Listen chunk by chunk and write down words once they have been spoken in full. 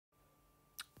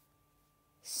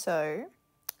So,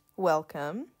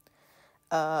 welcome.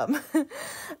 My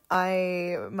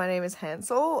name is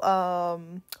Hansel,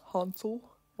 Hansel,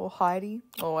 or Heidi,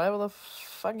 or whatever the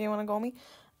fuck you want to call me.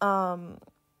 I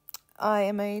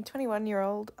am a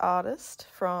 21-year-old artist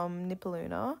from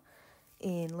Nipaluna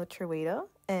in Latroita,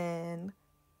 and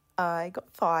I got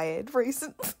fired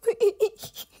recently.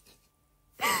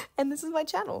 And this is my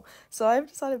channel. So I've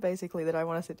decided basically that I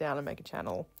want to sit down and make a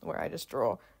channel where I just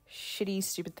draw shitty,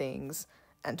 stupid things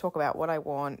and talk about what I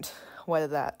want, whether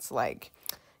that's like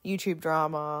YouTube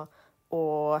drama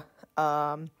or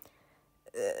the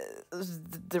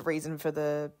reason for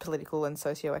the political and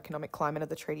socio-economic climate of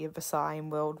the Treaty of Versailles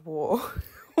in World War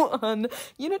One.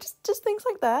 You know, just things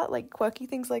like that, like quirky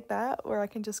things like that, where I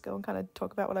can just go and kind of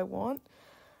talk about what I want.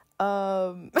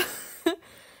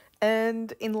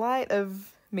 And in light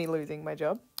of me losing my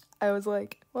job, I was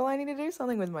like, well, I need to do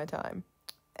something with my time.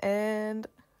 And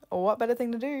what better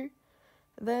thing to do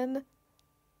than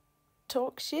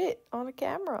talk shit on a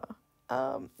camera?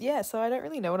 So I don't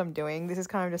really know what I'm doing. This is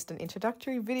kind of just an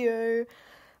introductory video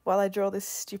while I draw this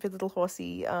stupid little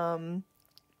horsey, so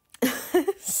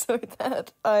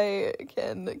that I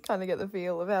can kind of get the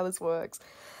feel of how this works.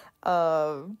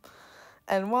 And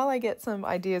while I get some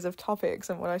ideas of topics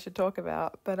and what I should talk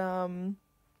about, but I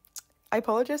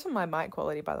apologize for my mic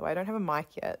quality, by the way. I don't have a mic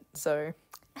yet, so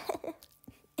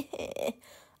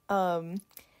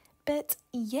but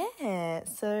yeah,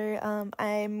 so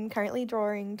I'm currently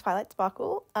drawing Twilight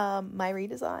Sparkle, my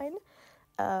redesign,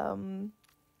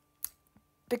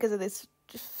 because of this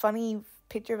funny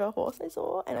picture of a horse I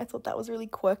saw, and I thought that was really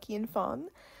quirky and fun.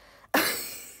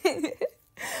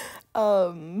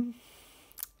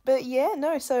 But yeah,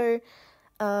 no, so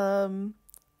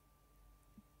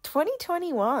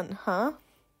 2021, huh?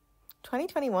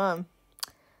 2021.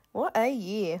 What a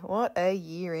year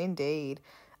indeed.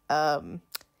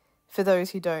 For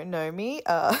those who don't know me,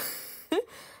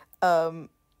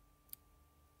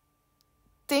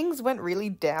 things went really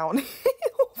downhill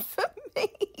for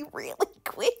me really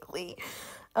quickly.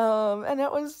 And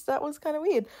that was kind of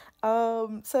weird.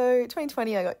 So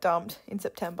 2020 I got dumped in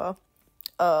September.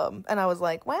 And I was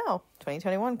like, wow,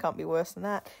 2021 can't be worse than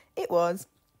that. It was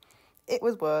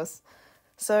worse.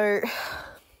 So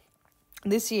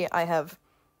this year I have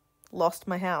lost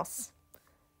my house,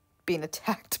 been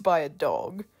attacked by a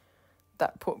dog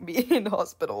that put me in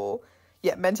hospital.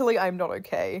 Yeah, mentally I'm not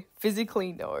okay.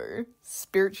 Physically, no.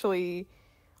 Spiritually,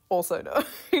 also no.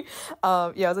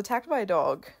 I was attacked by a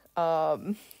dog.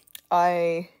 Total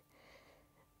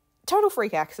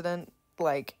freak accident,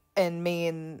 and me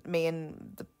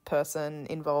and the person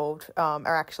involved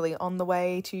are actually on the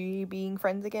way to being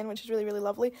friends again, which is really, really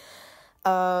lovely.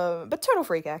 But total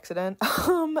freak accident.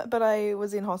 But I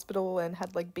was in hospital and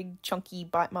had big chunky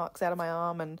bite marks out of my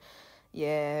arm, and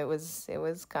yeah, it was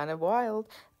kind of wild.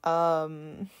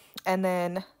 And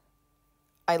then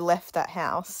I left that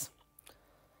house.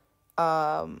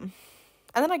 And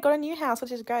then I got a new house,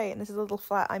 which is great, and this is a little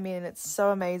flat I'm in. It's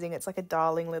so amazing. It's like a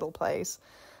darling little place.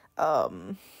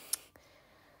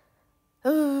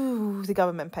 The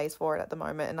government pays for it at the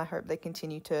moment, and I hope they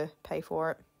continue to pay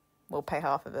for it. Well, pay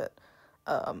half of it.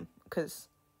 Because,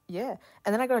 yeah.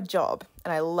 And then I got a job,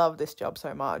 and I love this job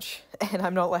so much, and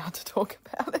I'm not allowed to talk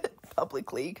about it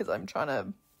publicly because I'm trying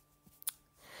to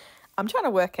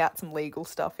work out some legal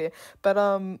stuff here. But,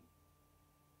 then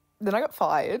I got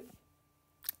fired,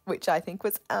 which I think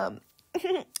was, a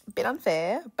bit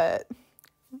unfair, but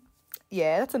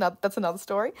yeah, that's another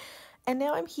story. And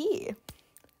now I'm here.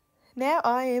 Now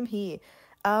I am here.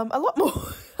 A lot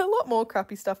more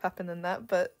crappy stuff happened than that,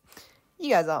 but you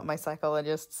guys aren't my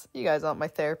psychologists. You guys aren't my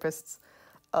therapists.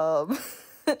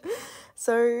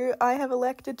 So I have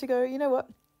elected to go, you know what?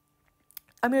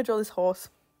 I'm going to draw this horse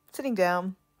sitting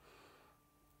down,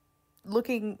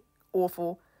 looking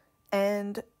awful,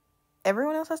 and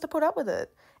everyone else has to put up with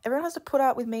it. Everyone has to put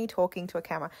up with me talking to a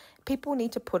camera. People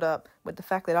need to put up with the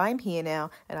fact that I'm here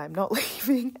now and I'm not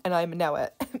leaving, and I'm now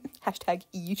a hashtag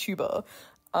YouTuber.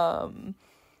 How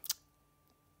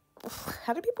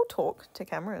do people talk to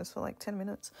cameras for 10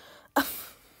 minutes? How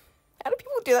do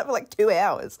people do that for 2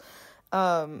 hours?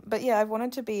 But yeah, I've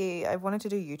wanted to do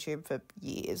YouTube for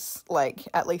years,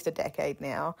 at least a decade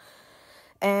now.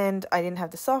 And I didn't have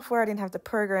the software, I didn't have the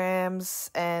programs,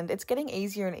 and it's getting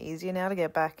easier and easier now to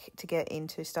get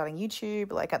into starting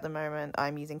YouTube. At the moment,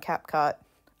 I'm using CapCut,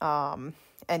 and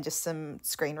just some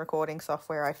screen recording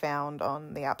software I found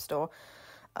on the App Store.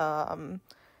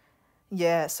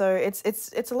 Yeah, so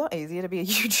it's a lot easier to be a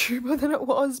YouTuber than it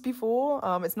was before.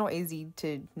 It's not easy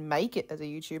to make it as a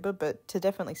YouTuber, but to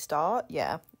definitely start,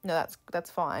 yeah, no, that's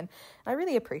fine. I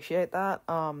really appreciate that.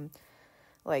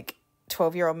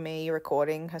 12-year-old me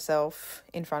recording herself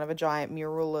in front of a giant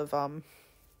mural of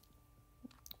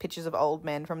pictures of old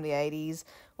men from the 80s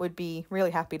would be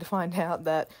really happy to find out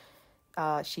that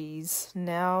she's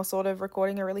now sort of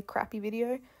recording a really crappy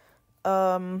video.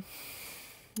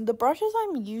 The brushes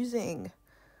I'm using,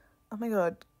 oh my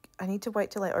god, I need to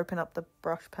wait till I open up the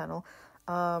brush panel.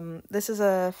 This is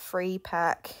a free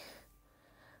pack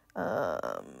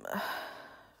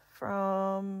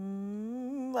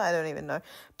from, I don't even know,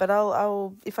 but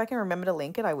I'll if I can remember to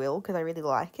link it, I will, because I really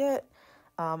like it.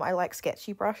 I like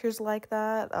sketchy brushes like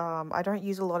that. I don't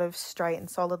use a lot of straight and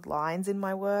solid lines in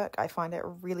my work. I find it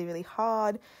really, really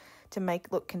hard to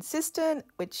make look consistent,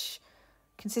 which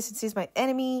consistency is my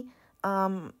enemy.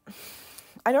 I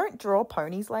don't draw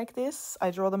ponies like this. I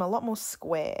draw them a lot more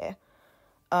square.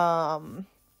 But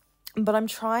I'm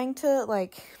trying to,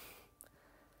 like,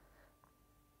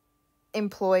 I'm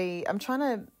trying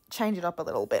to change it up a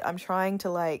little bit. I'm trying to,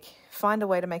 like, find a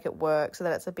way to make it work so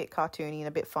that it's a bit cartoony and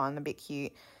a bit fun, a bit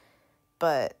cute,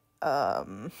 but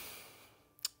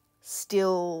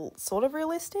still sort of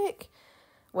realistic.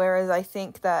 Whereas I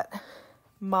think that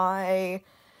my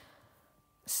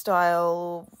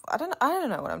style, I don't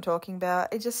know what I'm talking about.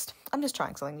 I'm just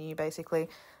trying something new, basically.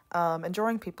 And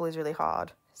drawing people is really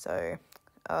hard. So,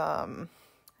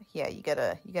 yeah, you get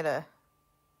a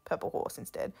purple horse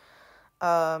instead.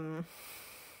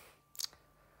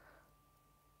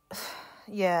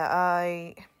 Yeah,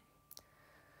 I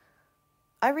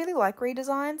really like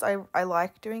redesigns. I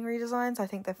like doing redesigns. I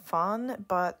think they're fun,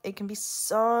 but it can be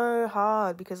so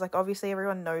hard because, like, obviously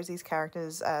everyone knows these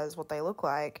characters as what they look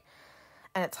like,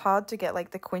 and it's hard to get, like,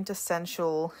 the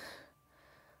quintessential,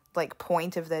 like,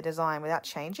 point of their design without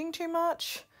changing too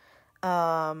much.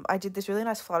 I did this really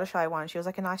nice Fluttershy one. She was,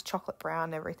 like, a nice chocolate brown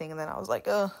and everything, and then I was like,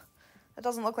 ugh, it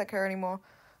doesn't look like her anymore.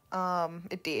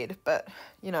 It did, but,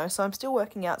 you know, so I'm still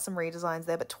working out some redesigns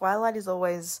there, but Twilight is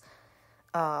always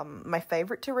my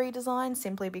favorite to redesign,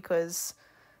 simply because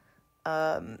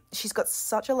she's got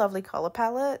such a lovely color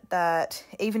palette that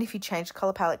even if you change the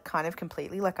color palette kind of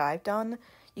completely, like I've done,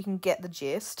 you can get the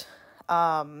gist.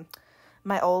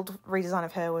 My old redesign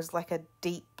of her was like a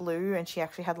deep blue, and she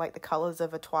actually had like the colors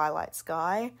of a twilight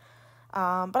sky.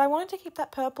 But I wanted to keep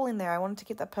that purple in there. I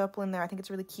think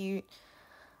it's really cute.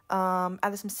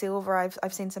 Added some silver.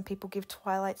 I've seen some people give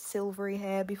Twilight silvery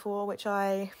hair before, which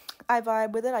I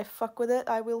vibe with it. I fuck with it.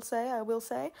 I will say.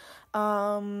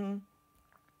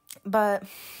 But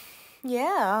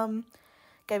yeah,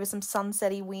 gave her some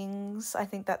sunsetty wings. I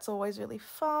think that's always really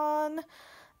fun.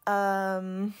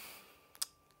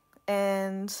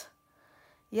 And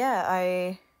yeah,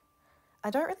 I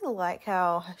don't really like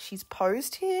how she's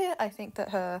posed here. I think that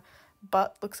her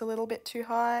butt looks a little bit too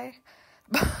high.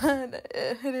 But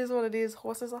it is what it is.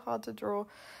 Horses are hard to draw.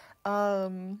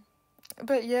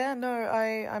 But yeah, no,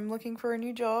 I'm looking for a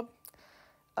new job.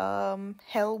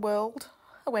 Hell world.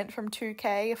 I went from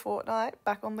 2K a fortnight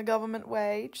back on the government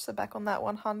wage, so back on that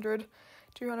 100,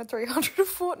 200, 300 a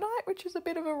fortnight, which is a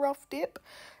bit of a rough dip.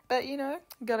 But, you know,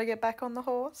 gotta get back on the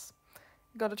horse.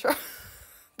 Gotta try.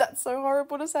 That's so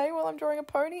horrible to say while I'm drawing a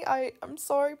pony. I'm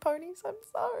sorry, ponies. I'm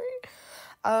sorry.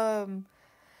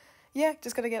 Yeah,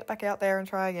 just gotta get back out there and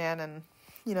try again, and,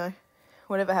 you know,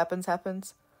 whatever happens,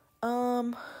 happens.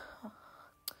 But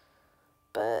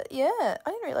yeah, I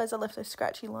didn't realise I left those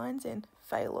scratchy lines in.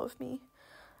 Fail of me.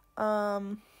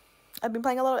 I've been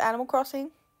playing a lot of Animal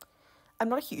Crossing. I'm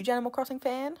not a huge Animal Crossing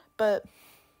fan, but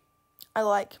I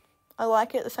like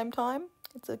it at the same time.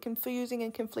 It's a confusing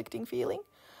and conflicting feeling.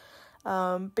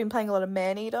 Been playing a lot of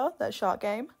Maneater, that shark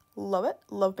game. Love it.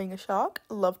 Love being a shark.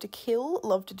 Love to kill.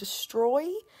 Love to destroy.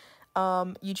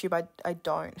 YouTube, I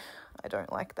don't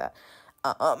like that.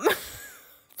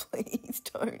 Please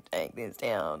don't take this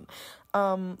down.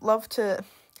 Love to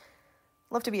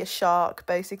be a shark,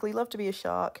 basically. Love to be a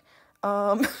shark.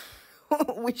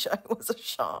 Wish I was a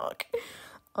shark.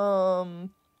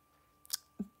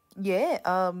 Yeah,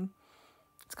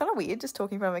 it's kind of weird just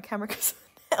talking in front of a camera because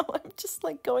now I'm just,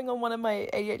 like, going on one of my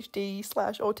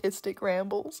ADHD/autistic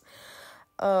rambles.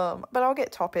 But I'll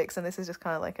get topics, and this is just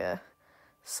kind of like a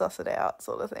suss it out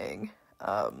sort of thing.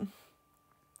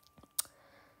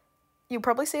 You'll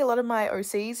probably see a lot of my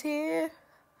OCs here,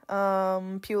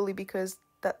 purely because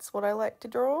that's what I like to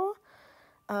draw.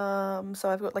 So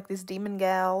I've got, like, this demon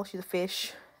gal. She's a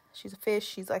fish. She's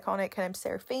iconic. Her name's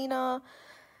Seraphina.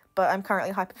 But I'm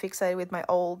currently hyperfixated with my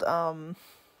old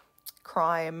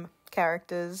crime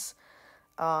characters.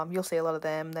 You'll see a lot of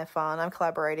them. They're fun. I'm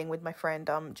collaborating with my friend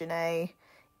Janae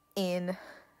in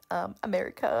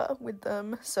America with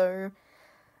them. So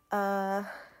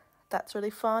that's really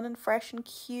fun and fresh and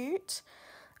cute.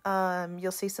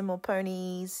 You'll see some more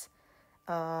ponies.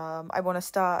 I want to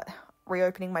start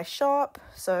reopening my shop,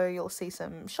 so you'll see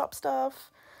some shop stuff.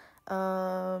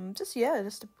 Just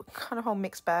a kind of whole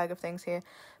mixed bag of things here.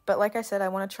 But like I said, I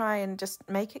want to try and just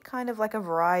make it kind of like a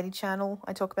variety channel.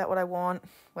 I talk about what I want,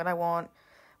 when I want,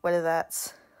 whether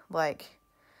that's like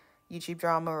YouTube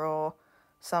drama or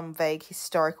some vague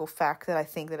historical fact that I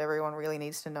think that everyone really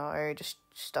needs to know, just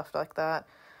stuff like that.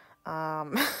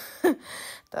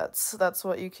 That's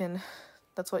what you can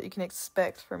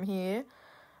expect from here.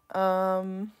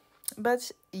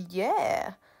 But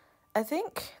yeah, I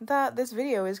think that this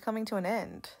video is coming to an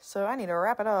end, so I need to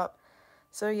wrap it up.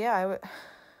 So yeah,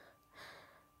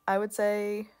 I would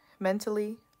say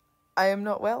mentally, I am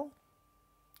not well.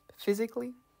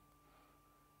 Physically,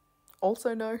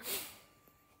 also no.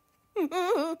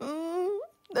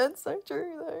 That's so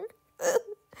true though.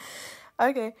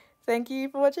 Okay, thank you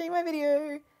for watching my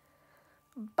video.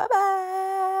 Bye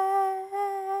bye.